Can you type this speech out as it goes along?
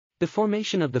The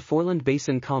formation of the Foreland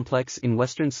Basin complex in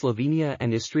western Slovenia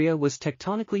and Istria was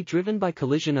tectonically driven by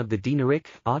collision of the Dinaric,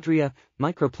 Adria,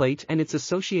 microplate and its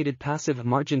associated passive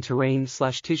margin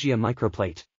terrain/Tisia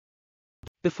microplate.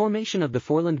 The formation of the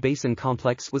Foreland Basin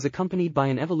complex was accompanied by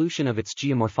an evolution of its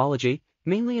geomorphology,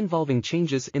 mainly involving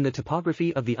changes in the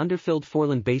topography of the underfilled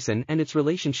Foreland Basin and its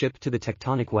relationship to the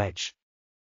tectonic wedge.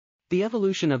 The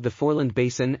evolution of the Foreland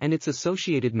Basin and its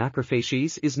associated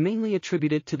macrofacies is mainly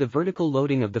attributed to the vertical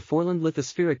loading of the Foreland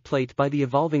lithospheric plate by the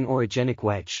evolving orogenic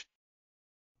wedge.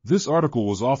 This article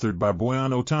was authored by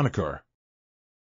Bojan Otoničar.